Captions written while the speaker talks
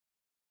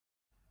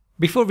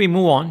Before we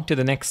move on to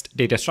the next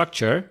data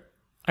structure,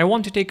 I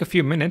want to take a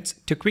few minutes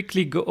to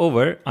quickly go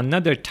over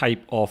another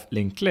type of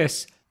linked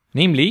list,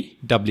 namely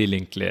doubly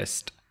linked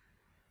list.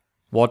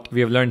 What we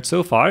have learned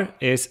so far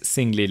is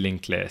singly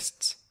linked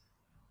lists.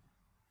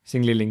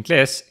 Singly linked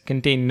lists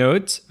contain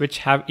nodes which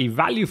have a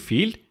value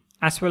field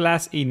as well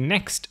as a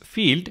next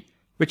field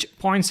which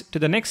points to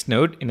the next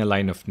node in a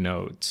line of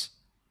nodes.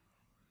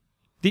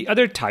 The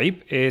other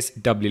type is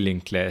doubly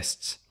linked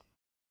lists.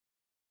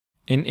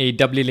 In a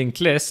doubly linked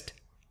list,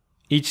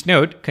 each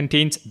node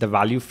contains the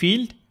value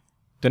field,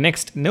 the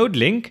next node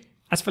link,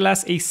 as well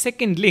as a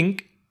second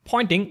link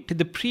pointing to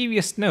the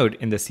previous node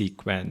in the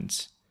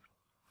sequence.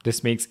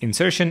 This makes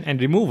insertion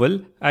and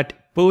removal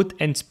at both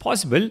ends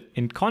possible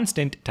in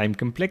constant time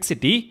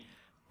complexity,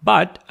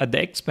 but at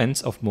the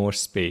expense of more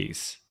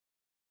space.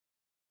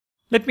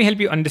 Let me help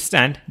you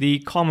understand the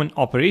common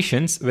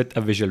operations with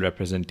a visual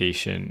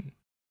representation.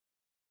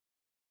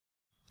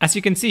 As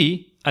you can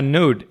see, a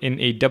node in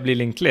a doubly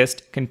linked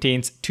list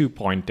contains two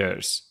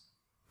pointers,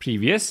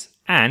 previous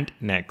and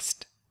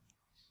next.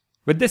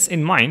 With this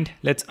in mind,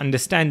 let's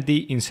understand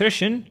the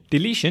insertion,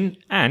 deletion,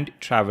 and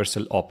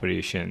traversal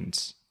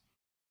operations.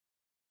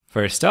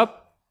 First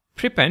up,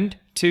 prepend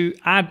to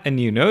add a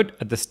new node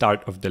at the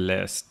start of the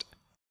list.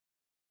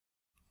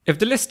 If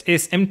the list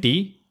is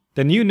empty,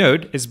 the new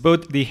node is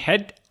both the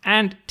head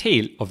and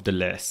tail of the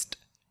list.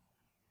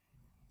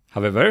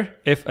 However,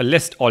 if a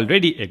list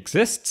already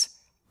exists,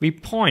 we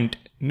point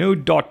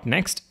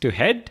node.next to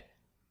head,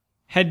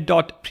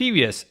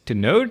 head.previous to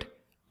node,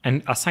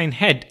 and assign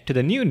head to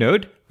the new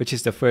node, which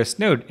is the first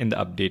node in the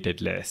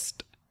updated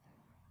list.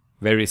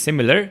 Very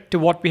similar to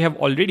what we have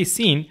already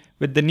seen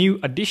with the new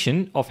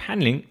addition of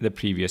handling the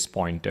previous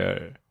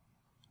pointer.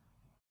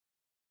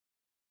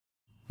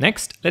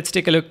 Next, let's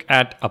take a look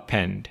at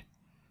append.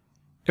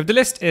 If the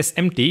list is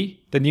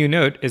empty, the new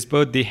node is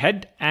both the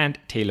head and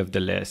tail of the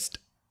list.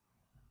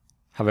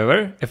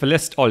 However, if a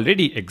list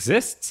already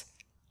exists,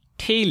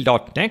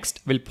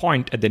 tail.next will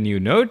point at the new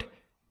node,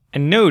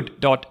 and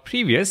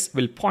node.previous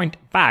will point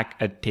back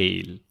at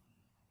tail.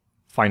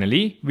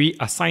 Finally, we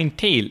assign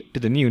tail to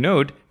the new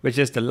node, which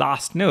is the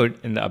last node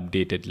in the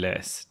updated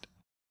list.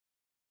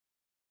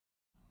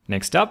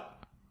 Next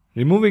up,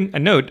 removing a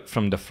node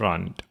from the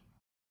front.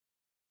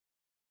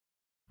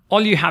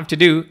 All you have to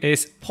do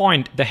is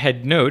point the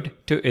head node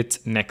to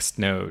its next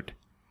node.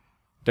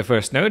 The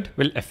first node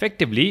will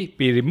effectively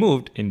be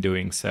removed in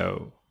doing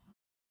so.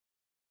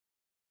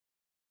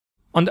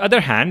 On the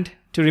other hand,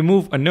 to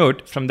remove a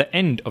node from the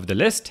end of the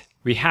list,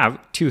 we have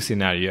two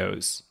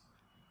scenarios.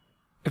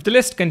 If the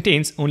list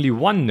contains only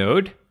one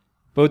node,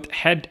 both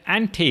head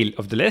and tail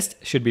of the list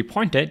should be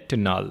pointed to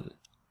null.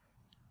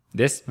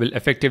 This will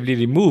effectively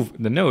remove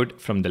the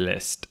node from the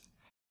list.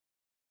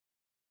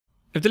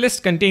 If the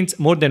list contains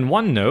more than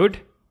one node,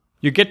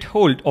 you get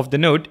hold of the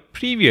node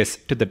previous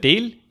to the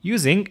tail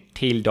using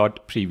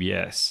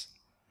tail.previous.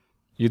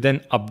 You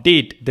then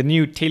update the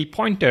new tail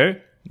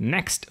pointer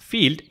next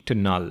field to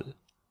null.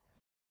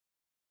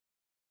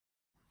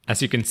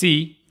 As you can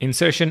see,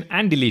 insertion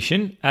and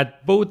deletion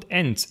at both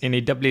ends in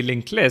a doubly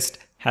linked list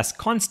has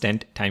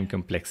constant time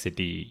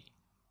complexity.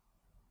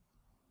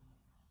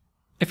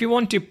 If you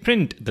want to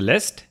print the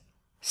list,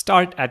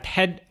 start at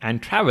head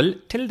and travel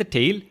till the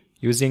tail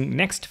using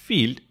next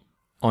field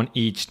on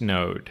each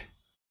node.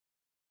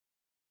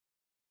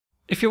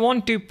 If you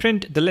want to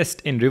print the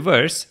list in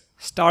reverse,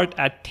 start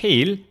at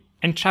tail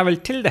and travel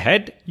till the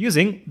head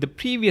using the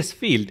previous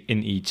field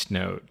in each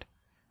node.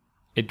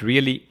 It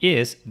really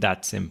is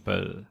that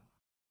simple.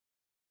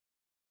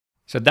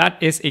 So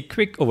that is a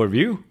quick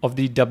overview of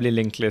the doubly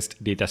linked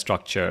list data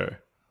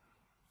structure.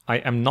 I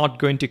am not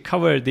going to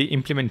cover the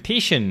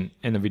implementation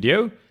in the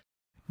video,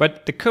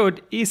 but the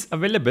code is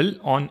available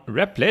on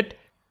Replit,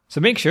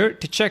 so make sure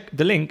to check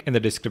the link in the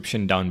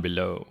description down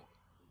below.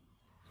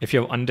 If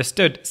you have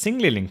understood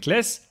singly linked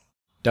lists,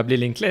 doubly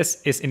linked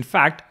lists is in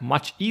fact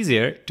much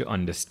easier to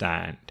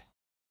understand.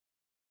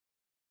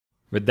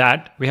 With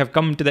that, we have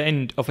come to the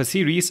end of a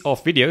series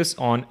of videos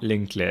on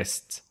linked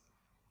lists.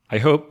 I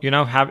hope you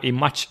now have a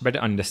much better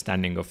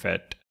understanding of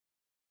it.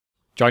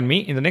 Join me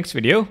in the next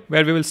video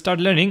where we will start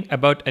learning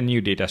about a new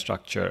data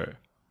structure.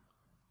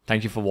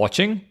 Thank you for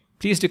watching.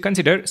 Please do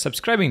consider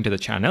subscribing to the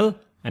channel,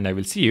 and I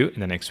will see you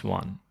in the next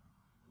one.